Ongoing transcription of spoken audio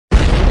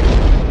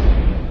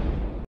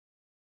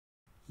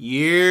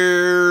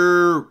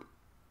Yo,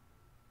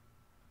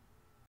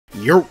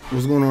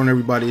 what's going on,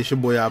 everybody? It's your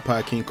boy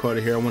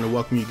iPodKingCarter here. I want to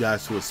welcome you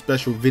guys to a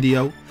special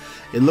video.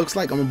 It looks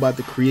like I'm about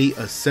to create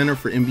a center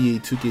for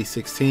NBA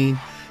 2K16.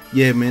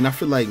 Yeah, man, I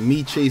feel like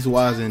me, Chase,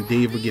 Wise, and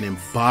Dave are getting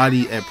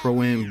bodied at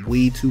Pro-Am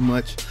way too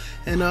much,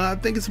 and I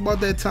think it's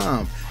about that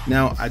time.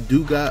 Now, I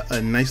do got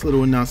a nice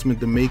little announcement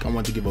to make. I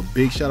want to give a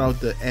big shout out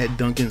to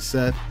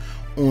 @Seth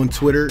on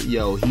Twitter.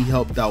 Yo, he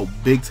helped out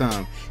big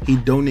time. He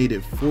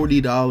donated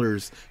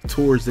 $40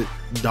 towards it.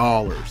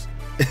 Dollars.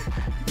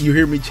 You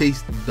hear me,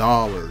 Chase?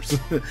 Dollars.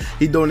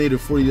 He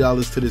donated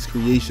 $40 to this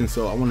creation,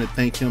 so I want to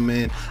thank him,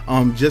 man.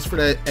 Just for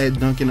that,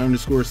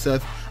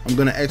 @Duncan_Seth, I'm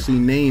gonna actually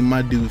name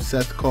my dude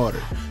Seth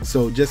Carter.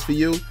 So just for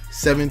you,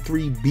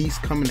 7'3"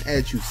 beast coming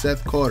at you,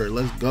 Seth Carter.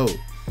 Let's go.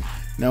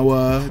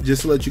 Now,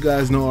 just to let you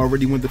guys know, I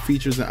already went to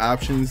features and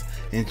options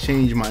and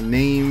changed my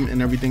name and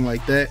everything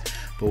like that.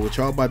 But what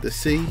y'all about to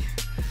see,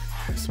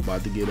 it's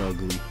about to get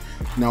ugly.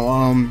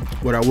 Now,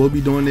 what I will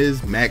be doing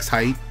is max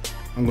height.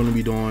 I'm going to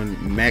be doing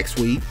max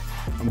weight.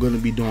 I'm going to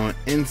be doing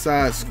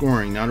inside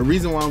scoring. Now, the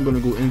reason why I'm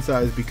going to go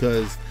inside is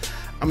because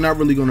I'm not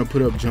really going to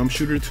put up jump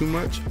shooter too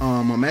much.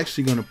 I'm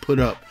actually going to put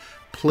up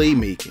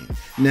playmaking.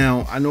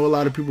 Now, I know a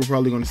lot of people are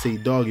probably going to say,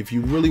 dog, if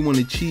you really want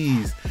to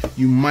cheese,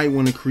 you might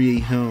want to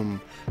create him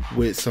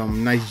with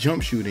some nice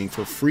jump shooting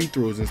for free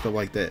throws and stuff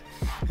like that.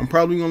 I'm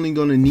probably only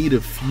going to need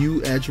a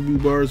few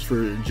attribute bars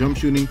for jump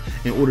shooting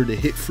in order to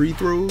hit free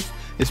throws,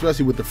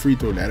 especially with the free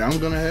throw that I'm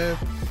gonna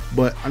have.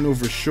 But I know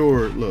for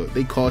sure, look,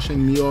 they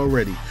cautioned me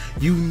already.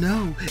 You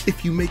know,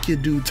 if you make your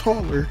dude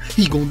taller,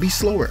 he gonna be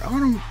slower. I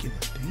don't give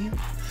a damn.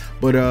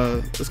 But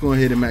let's go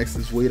ahead and max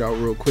this weight out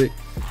real quick.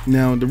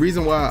 Now, the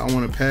reason why I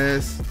want to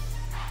pass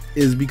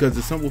is because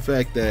the simple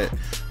fact that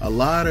a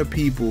lot of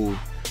people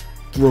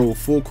throw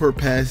full court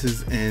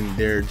passes and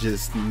they're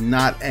just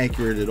not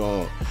accurate at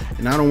all,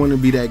 and I don't want to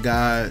be that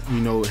guy,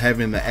 you know,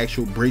 having the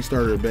actual break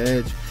starter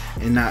badge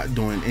and not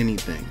doing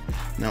anything.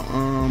 Now,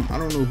 I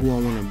don't know who I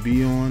want to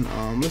be on.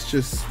 Let's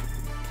just,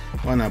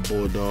 why not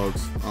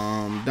Bulldogs?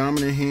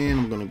 Dominant hand,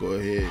 I'm gonna go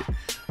ahead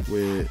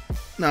with,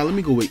 let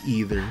me go with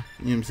either, you know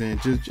what I'm saying,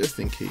 just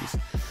in case.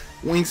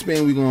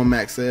 Wingspan, we gonna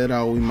max that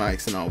out. We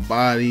maxing out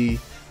body,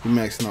 we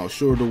maxing out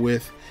shoulder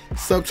width.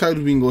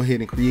 Subtitles, we can go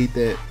ahead and create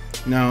that.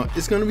 Now,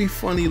 it's gonna be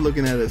funny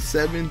looking at a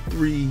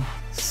 7'3"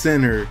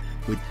 center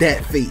with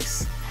that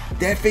face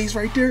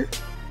right there.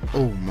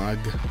 Oh my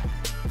god.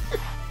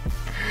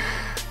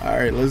 All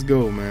right, let's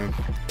go, man.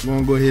 We're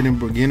gonna go ahead and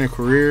begin a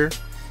career.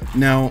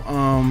 Now,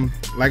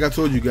 like I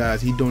told you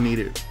guys, he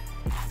donated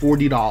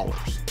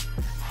 $40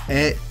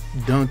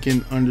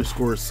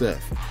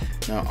 @Duncan_Seth.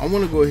 Now, I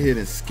want to go ahead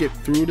and skip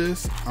through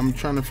this. I'm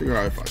trying to figure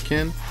out if I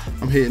can.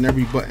 I'm hitting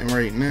every button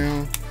right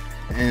now,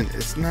 and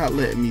it's not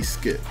letting me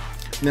skip.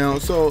 Now,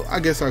 so I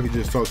guess I could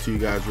just talk to you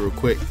guys real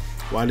quick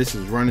while this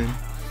is running.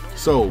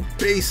 So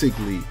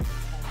basically,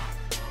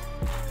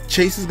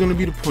 Chase is going to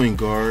be the point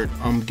guard.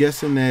 I'm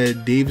guessing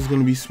that Dave is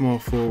going to be small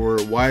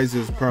forward. Wise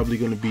is probably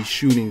going to be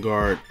shooting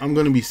guard. I'm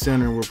going to be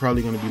center. We're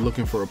probably going to be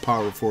looking for a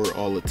power forward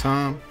all the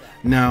time.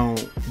 Now,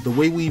 the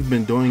way we've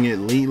been doing it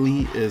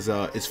lately is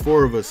it's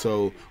 4 of us,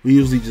 so we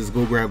usually just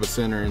go grab a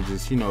center and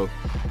just, you know,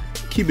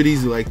 keep it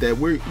easy like that.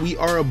 We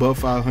are above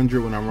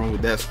 500 when I run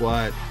with that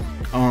squad.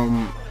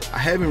 I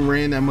haven't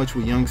ran that much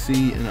with Young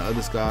C and the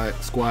other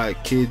squad,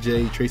 Kid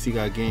J, Tracy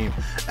Got Game.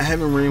 I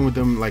haven't ran with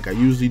them like I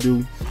usually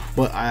do,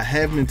 but I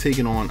have been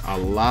taking on a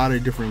lot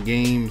of different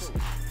games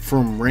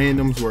from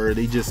randoms where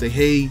they just say,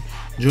 hey,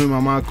 join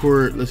my mod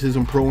court, let's hit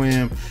some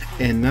Pro-Am,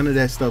 and none of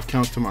that stuff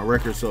counts to my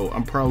record. So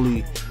I'm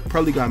probably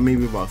got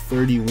maybe about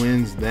 30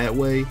 wins that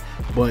way,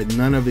 but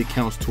none of it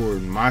counts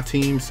toward my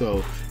team.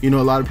 So, you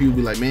know, a lot of people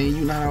be like, man,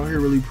 you not out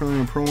here really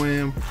playing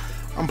Pro-Am.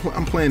 I'm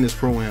playing this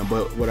Pro-Am,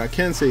 but what I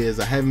can say is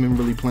I haven't been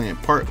really playing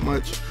Park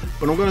much,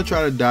 but I'm going to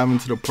try to dive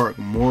into the Park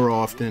more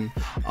often.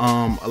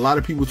 A lot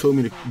of people told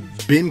me to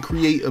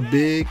create a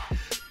big,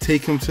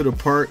 take him to the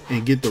Park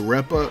and get the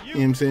rep up, you know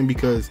what I'm saying,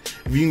 because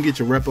if you can get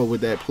your rep up with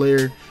that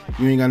player,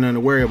 you ain't got nothing to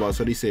worry about.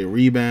 So they say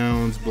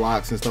rebounds,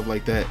 blocks, and stuff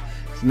like that.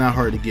 It's not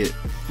hard to get.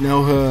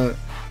 Now,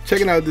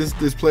 checking out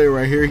this player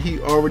right here, he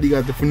already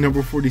got the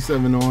number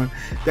 47 on.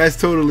 That's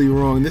totally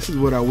wrong. This is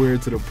what I wear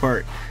to the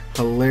Park.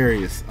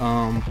 Hilarious.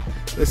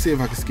 Let's see if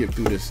I can skip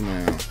through this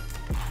now.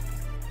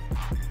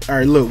 All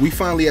right, look, we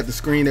finally at the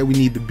screen that we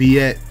need to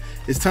be at.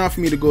 It's time for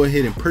me to go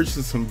ahead and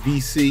purchase some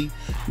VC.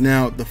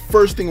 Now, the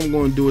first thing I'm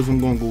going to do is I'm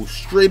going to go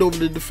straight over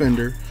the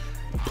defender,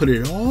 put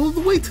it all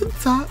the way to the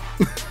top.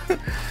 You know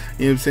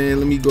what I'm saying?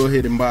 Let me go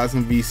ahead and buy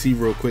some VC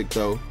real quick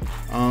though.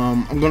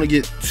 I'm going to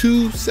get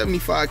 2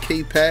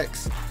 75K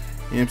packs. You know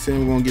what I'm saying?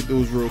 We're going to get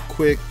those real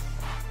quick.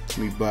 Let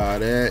me buy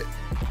that.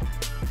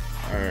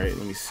 All right,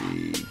 let me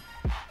see.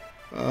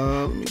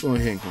 Let me go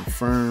ahead and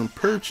confirm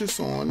purchase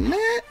on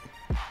that.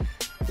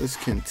 Let's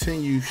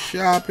continue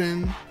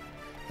shopping.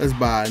 Let's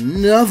buy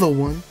another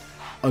one.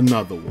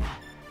 @Duncan_Seth.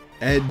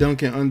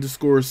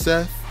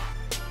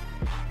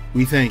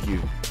 We thank you.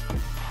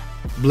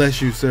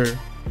 Bless you, sir.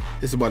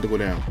 It's about to go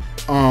down.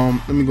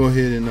 Let me go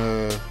ahead and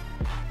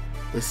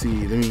let's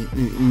see. Let me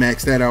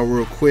max that out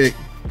real quick.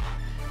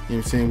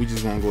 what I'm saying? We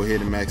just gonna go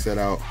ahead and max that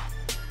out.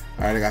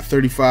 Alright, I got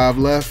 35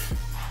 left.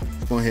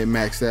 Let's go ahead and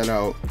max that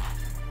out.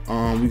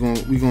 We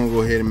gonna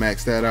go ahead and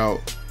max that out.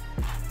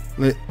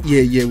 We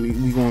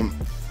gonna,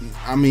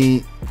 I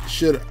mean,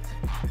 should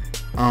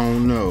I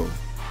don't know.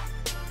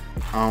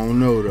 I don't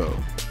know though.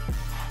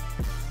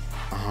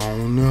 I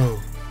don't know.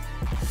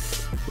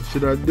 What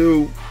should I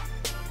do?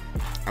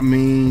 I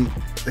mean,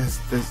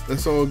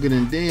 that's all good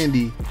and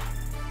dandy.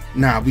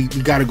 Nah, we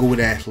gotta go with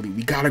athlete.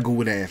 We gotta go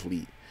with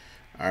athlete.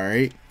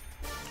 Alright.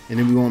 And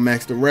then we gonna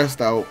max the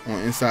rest out on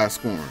inside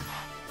scoring.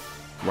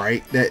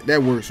 Right?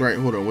 That works, right?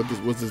 Hold on,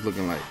 what's this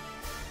looking like?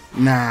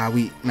 Nah,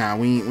 we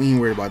ain't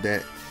worried about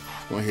that.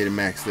 Let's go ahead and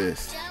max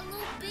this.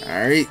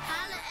 Alright.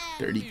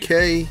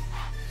 30K.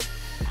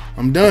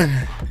 I'm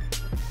done.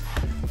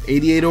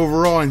 88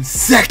 overall in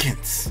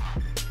seconds.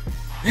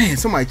 Man,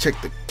 somebody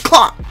check the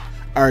clock.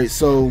 Alright,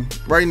 so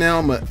right now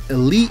I'm an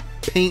elite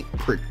paint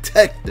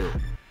protector.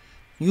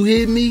 You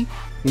hear me?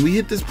 When we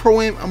hit this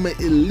pro-am, I'm an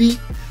elite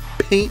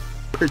paint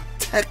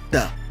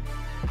protector.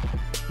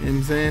 You know what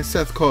I'm saying?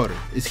 Seth Carter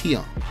is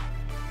here.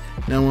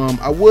 Now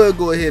I would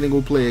go ahead and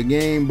go play a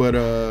game, but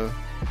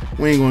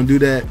we ain't gonna do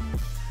that.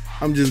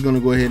 I'm just gonna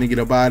go ahead and get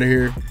up out of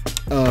here.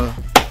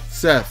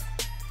 Seth,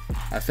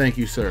 I thank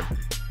you, sir.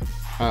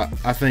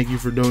 I thank you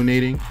for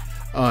donating.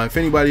 If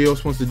anybody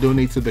else wants to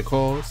donate to the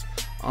cause,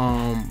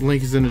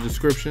 link is in the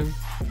description.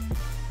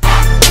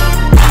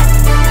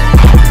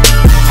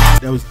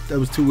 That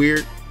was too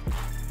weird.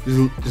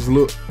 Just a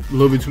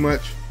little bit too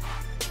much.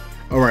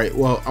 All right,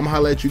 well, I'm gonna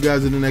holler at you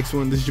guys in the next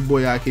one. This is your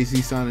boy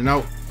IKC signing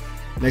out.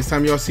 Next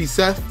time y'all see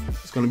Seth,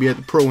 it's gonna be at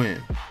the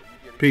Pro-Am.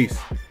 Peace.